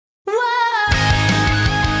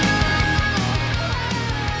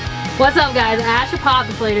What's up, guys? Asher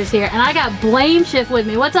Populator's here, and I got Blameshift with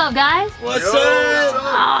me. What's up, guys? What's up?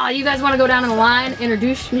 Oh, you guys want to go down in the line,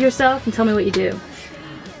 introduce yourself, and tell me what you do.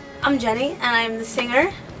 I'm Jenny, and I'm the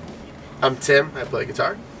singer. I'm Tim. I play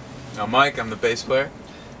guitar. I'm Mike. I'm the bass player.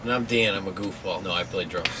 And I'm Dan. I'm a goofball. No, I play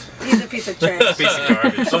drums. He's a piece of trash. Piece of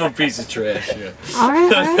garbage. I'm a piece of trash, yeah.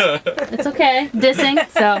 Alright. It's okay. Dissing,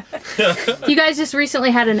 so. You guys just recently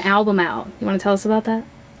had an album out. You want to tell us about that?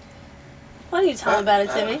 Why don't you tell him about it,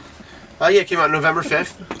 Timmy? Yeah, it came out November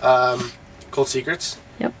 5th. Called Secrets.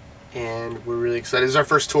 Yep. And we're really excited. This is our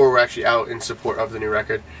first tour. We're actually out in support of the new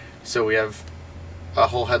record. So we have a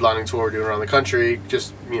whole headlining tour we're doing around the country.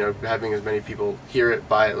 Just, you know, having as many people hear it,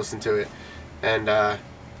 buy it, listen to it. And, yeah,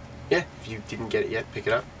 if you didn't get it yet, pick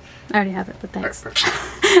it up. I already have it, but thanks. All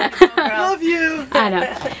right, perfect. Love you! I know.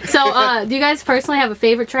 So, do you guys personally have a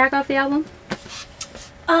favorite track off the album?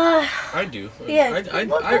 I do. Yeah.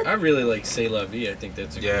 I really like C'est La Vie. I think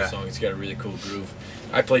that's a cool song. It's got a really cool groove.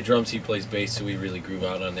 I play drums, he plays bass, so we really groove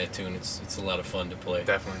out on that tune. It's a lot of fun to play.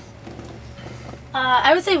 Definitely.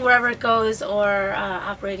 I would say Wherever It Goes or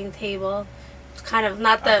Operating Table. It's kind of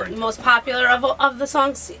not the most popular of the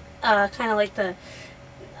songs. Kind of like the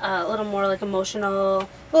a little more like emotional, a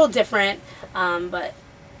little different, but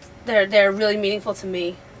they're really meaningful to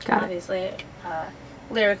me. Got it. Obviously,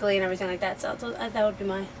 lyrically and everything like that. So that would be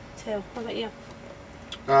mine too. What about you?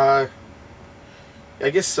 I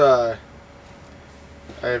guess I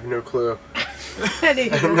have no clue. I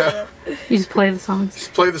don't know. You just play the songs?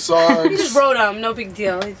 Just play the songs. He just wrote them. No big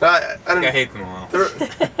deal. I hate them all.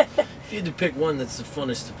 If you had to pick one that's the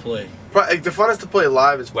funnest to play. The funnest to play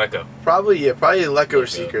live is Let Go. probably Let Go or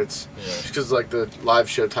Secrets. Yeah. Just because like the live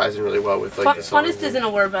show ties in really well with like the songs. Funnest isn't a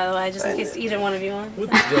word, by the way, just in case either one of you want. What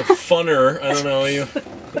the funner? I don't know you.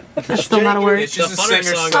 That's still not a word. It's just The a funner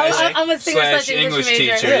singer song. I'm a singer slash English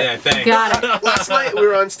major. teacher. Yeah, thanks. Got it. Last night we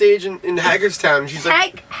were on stage in Hagerstown and she's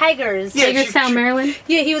like... Haggers. Yeah, Hagerstown, Maryland?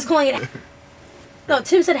 Yeah, he was calling it... No,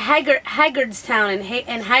 Tim said Haggardstown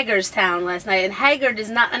and Hagerstown last night, and Haggard is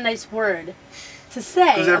not a nice word to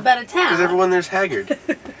say about a town. Because everyone there's haggard.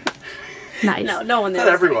 Nice. No one there.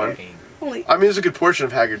 Not everyone. Only... I mean, there's a good portion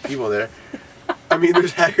of haggard people there. I mean,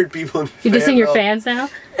 there's haggard people in You're dissing your fans now?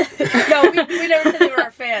 No, we never said they were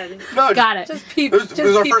our fans. No, Got it. Just people. It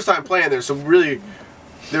was our first time playing there, so really,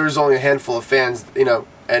 there was only a handful of fans, you know,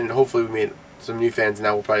 and hopefully we made some new fans, and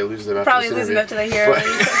now we'll probably lose them after Probably this lose them after they hear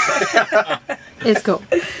it. It's cool.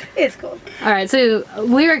 It's cool. Alright, so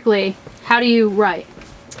lyrically, how do you write?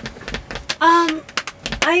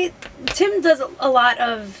 Tim does a lot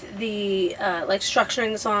of the like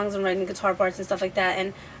structuring the songs and writing guitar parts and stuff like that,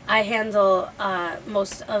 and I handle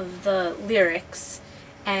most of the lyrics.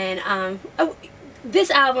 And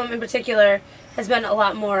this album in particular has been a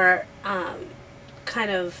lot more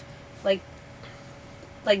kind of like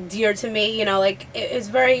dear to me. You know, like it's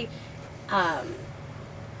very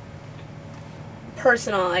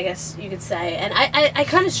personal, I guess you could say. And I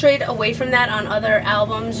kind of strayed away from that on other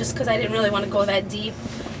albums just because I didn't really want to go that deep.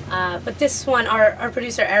 But this one, our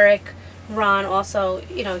producer Eric Ron also,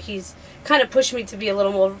 you know, he's kind of pushed me to be a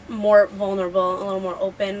little more vulnerable, a little more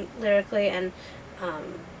open lyrically, and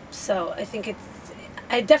so I think it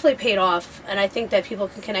definitely paid off, and I think that people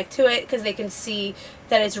can connect to it because they can see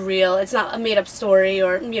that it's real. It's not a made-up story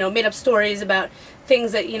or, you know, made-up stories about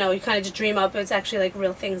things that, you know, you kind of just dream up. It's actually like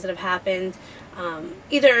real things that have happened,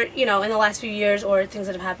 either, you know, in the last few years or things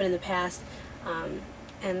that have happened in the past.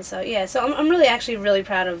 And so, yeah, so I'm really actually really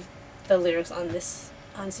proud of the lyrics on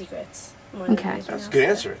Secrets. Okay. That's a good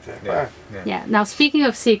answer right there. Wow. Yeah. Now, speaking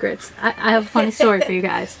of secrets, I have a funny story for you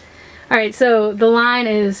guys. Alright, so the line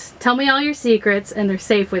is, tell me all your secrets and they're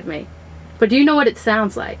safe with me. But do you know what it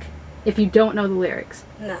sounds like if you don't know the lyrics?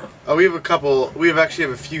 No. Oh, we actually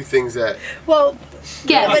have a few things that... Well,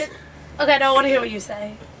 guess. Okay, I don't want to hear what you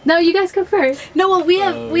say. No, you guys go first. No, well,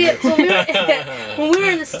 when we were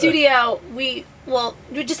in the studio,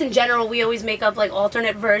 just in general, we always make up like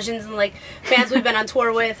alternate versions, and like bands we've been on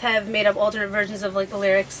tour with have made up alternate versions of like the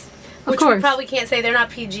lyrics, which we probably can't say. They're not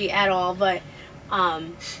PG at all, but well,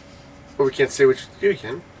 we can't say which. You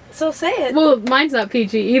can. So say it. Well, mine's not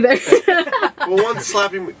PG either. Well, one,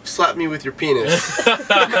 slap me with your penis,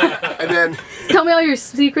 and then tell me all your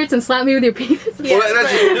secrets and slap me with your penis. Yeah, well,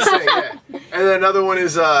 that's just what I'm saying. Yeah. And then another one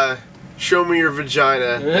is show me your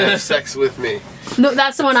vagina and have sex with me. No,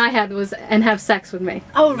 that's the one I had, was and have sex with me.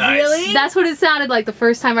 Oh, nice. Really? That's what it sounded like the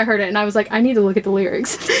first time I heard it, and I was like, I need to look at the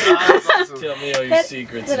lyrics. Awesome. Tell me all your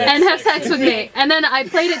secrets and have sex with me. And then I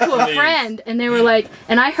played it to a friend, and they were like,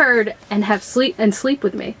 and I heard and sleep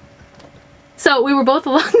with me. So we were both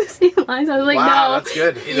along the same lines. I was like, Wow, no. that's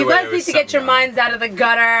good. Either You way, guys there need was to get your something wrong. minds out of the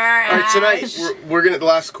gutter. All right, tonight we're gonna the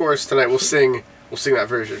last chorus tonight. We'll sing that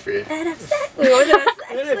version for you. And I'm sex. Wait, what did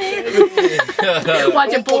I say?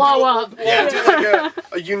 Watch it blow up. We'll do like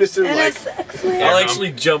a unison And I'm like sex. I'll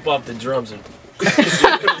actually jump off the drums and.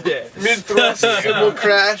 mid thrust cymbal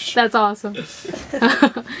crash. That's awesome.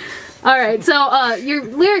 All right, so your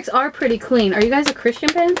lyrics are pretty clean. Are you guys a Christian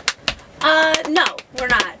band? No, we're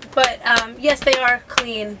not. But yes, they are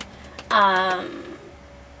clean. I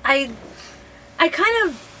kind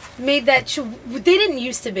of made that. They didn't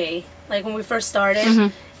used to be like when we first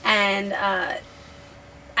started, and I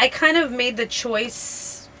kind of made the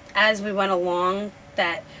choice as we went along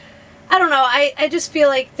that I don't know. I just feel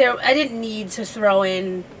like I didn't need to throw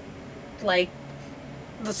in like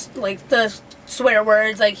the swear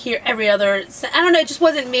words like here every other. I don't know. It just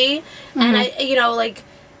wasn't me, and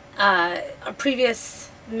our previous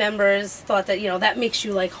members thought that that makes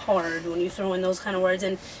you like hard when you throw in those kind of words,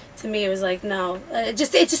 and to me it was like no, it's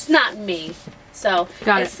just not me. So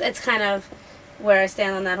it's kind of where I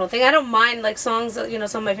stand on that whole thing. I don't mind like songs. Some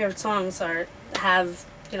of my favorite songs have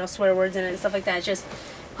swear words in it and stuff like that.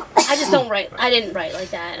 I just don't write. I didn't write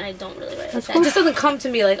like that, and I don't really write like that. It just doesn't come to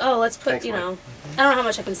me like, oh, let's put, Thanks, I don't know how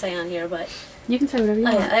much I can say on here, but You can say whatever you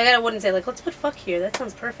want. I wouldn't say like, let's put fuck here. That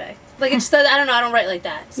sounds perfect. Like, it's just, I don't know. I don't write like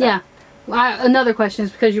that. So. Yeah. Another question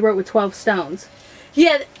is because you wrote with 12 Stones.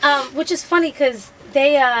 Yeah, which is funny because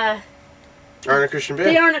they Aren't a Christian band.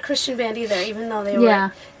 they aren't a Christian band either, even though they were.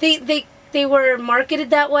 Yeah. They were marketed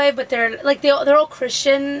that way, but they're like they're all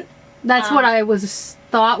Christian. That's what I was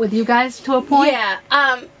thought with you guys to a point. Yeah.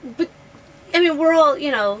 But I mean, we're all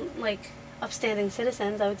like upstanding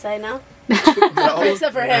citizens. I would say no. No.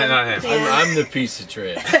 Except for him. Yeah, not him. Yeah. I'm the piece of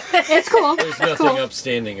trash. It's cool. There's nothing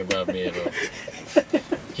upstanding about me at all.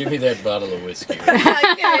 Give me that bottle of whiskey.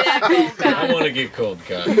 I want to get cold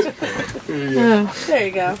cuts. There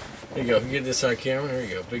you go. Here you go. Get this on camera. There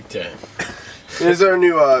you go. Big time. Here's our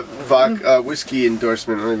new whiskey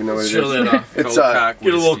endorsement. I don't even know what it Show is. that off. It's Cold cock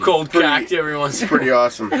Get a little whiskey. cold Pretty- cocked every once in a pretty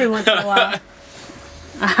awesome. Every once in a while.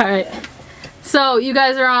 All right. So you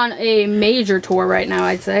guys are on a major tour right now,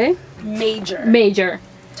 I'd say. Major. Major.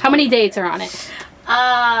 How many dates are on it?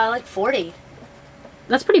 Like 40.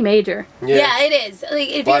 That's pretty major. Yeah, it is. Like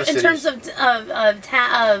if Lot of in terms cities.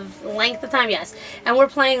 of length of time, yes. And we're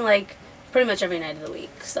playing like pretty much every night of the week.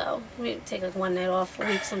 So we take like one night off a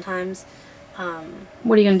week sometimes.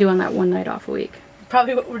 What are you going to do on that one night off a week?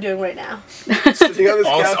 Probably what we're doing right now. Sitting on this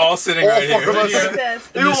couch. All sitting All right four here. of us. Like this.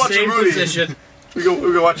 We go the watch a same movie. position. We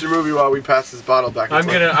go watch a movie while we pass this bottle back and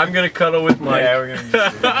forth. I'm gonna cuddle with Mike. Yeah, we're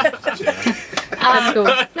gonna just That's cool.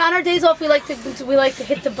 Now on our days off, we like to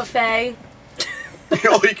hit the buffet.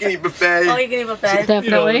 All you can eat buffet. All you can eat buffet.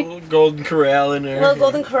 Definitely. You know, little Golden Corral in there. Little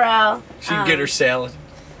Golden Corral. She can get her salad.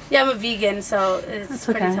 Yeah, I'm a vegan, so it's That's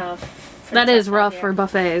pretty okay. tough. That is rough yeah. for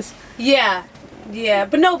buffets. Yeah,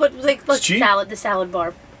 but like cheap. the salad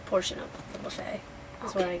bar portion of the buffet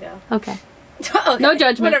is where I go. Okay. Okay. No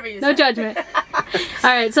judgment. Whatever you No say. judgment. All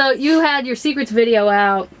right. So you had your Secrets video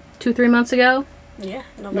out 2-3 months ago. Yeah, Yeah.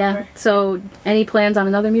 November. So any plans on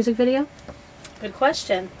another music video? Good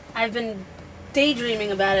question. I've been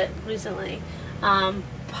daydreaming about it recently.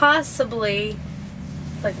 Possibly,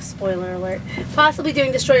 like a spoiler alert, possibly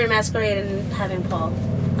doing Destroy Your Masquerade and having Paul.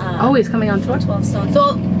 Oh, he's coming on tour. 12 Stones.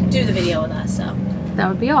 So he'll do the video with us. So That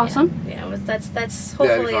would be awesome. yeah, that's that'd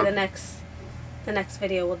hopefully be fun. the next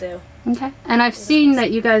video we'll do. Okay. And I've seen that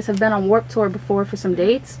you guys have been on Warped Tour before for some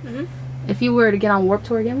dates. Mhm. If you were to get on Warped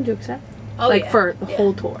Tour again, would you accept? Oh like yeah. for the yeah.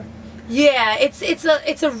 whole tour. Yeah,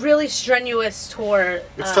 it's a really strenuous tour.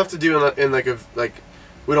 It's tough to do in like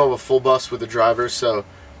we don't have a full bus with a driver, so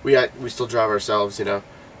we still drive ourselves,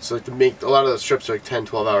 So like to make a lot of those trips are like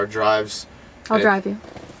 10-12 hour drives. I'll Yeah. drive you.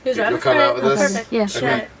 You'll drive You'll us? come out with Alright, us? Perfect. Yeah. Sure.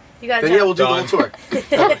 Okay. You got Then yeah, we'll do the whole tour.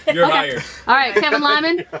 You're hired. All right, Kevin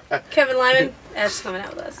Lyman. Kevin Lyman, Ash's coming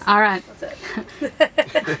out with us. All right. That's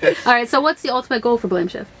it. All right. So what's the ultimate goal for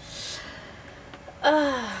Blameshift?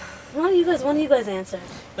 Why don't you guys answer?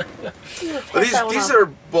 Well, these are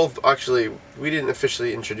both actually, we didn't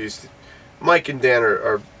officially introduce. Mike and Dan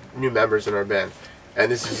are new members in our band,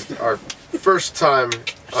 and this is our first time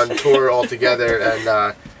on tour all together,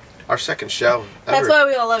 and our second show ever. That's why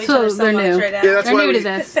we all love each So other so they're much new. right now. Yeah, that's They're why new we, to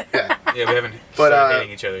this. Yeah, Yeah, we haven't But, started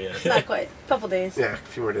hating each other yet. Not quite. Couple days. yeah, a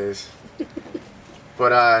few more days.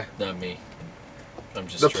 But Not me. I'm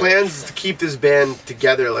just the trash. plan is to keep this band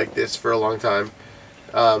together like this for a long time,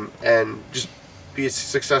 and just be as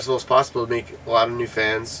successful as possible, make a lot of new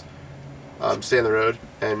fans, stay on the road,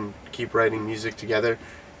 and keep writing music together.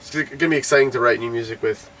 It's gonna be exciting to write new music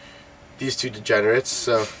with these two degenerates.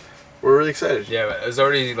 So we're really excited. Yeah, it was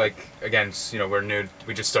already like, again, you know, we're new.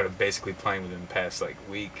 We just started basically playing within the past like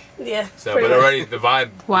week. Yeah. So, pretty but much. already the vibe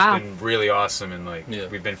Wow. has been really awesome, and like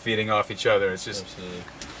we've been feeding off each other. It's just Absolutely.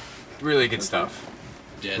 really good stuff.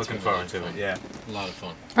 Yeah, it's Looking been a lot forward of to fun. it. Yeah. A lot of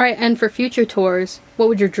fun. All right, and for future tours, what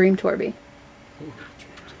would your dream tour be?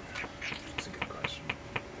 That's a good question.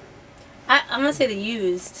 I'm gonna say the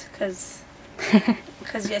Used, because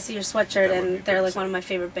I see your sweatshirt That would and be they're like pretty one of my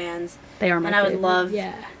favorite bands. They are my And I would favorite. love-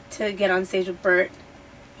 Yeah. To get on stage with Bert,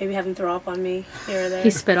 maybe have him throw up on me here or there. He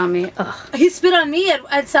spit on me. Ugh. He spit on me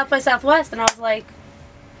at South by Southwest, and I was like,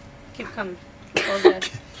 keep coming. It's all good.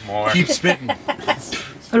 More. Keep spitting.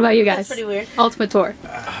 What about you That's guys? pretty weird. Ultimate tour.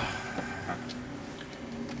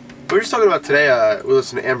 We were just talking about today. We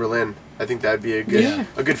listened to Amber Lynn. I think that'd be a good Yeah.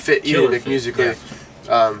 a good fit, Killer even like fit, musically.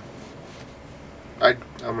 I'm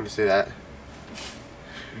gonna say that.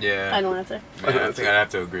 Yeah. Final answer. Yeah, I think I'd have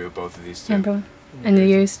to agree with both of these two. Amber and the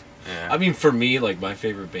Used. Yeah. I mean, for me, like, my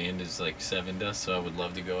favorite band is, like, Seven Dust, so I would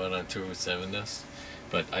love to go out on tour with Seven Dust.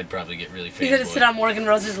 But I'd probably get really He's gonna fanboy. sit on Morgan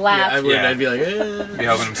Rose's Yeah, lap. I would. Yeah. I'd be like, Be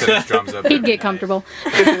helping him set his drums up. He'd every get night. comfortable.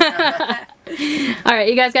 All right,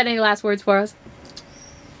 you guys got any last words for us?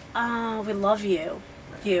 We love you.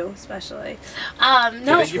 You, especially. No.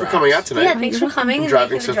 Thank you for coming out tonight. Yeah, thanks for coming I'm and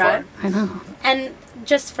driving making the so far. drive. I know. And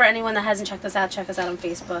just for anyone that hasn't checked us out on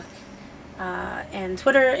Facebook. And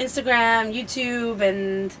Twitter, Instagram, YouTube,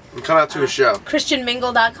 and And come out to a show.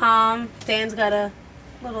 ChristianMingle.com. Dan's got a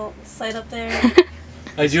little site up there.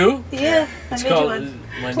 I do? Yeah, I It's made you called, one.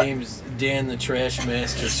 my name's Dan the Trash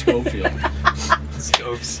Master Schofield.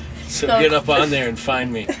 Scopes. So get up on there and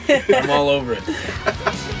find me. I'm all over it.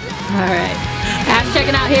 All right. Ash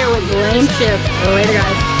checking out here with Blameshift. Later,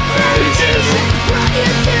 guys. Cheers. Brought you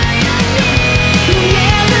to your knees.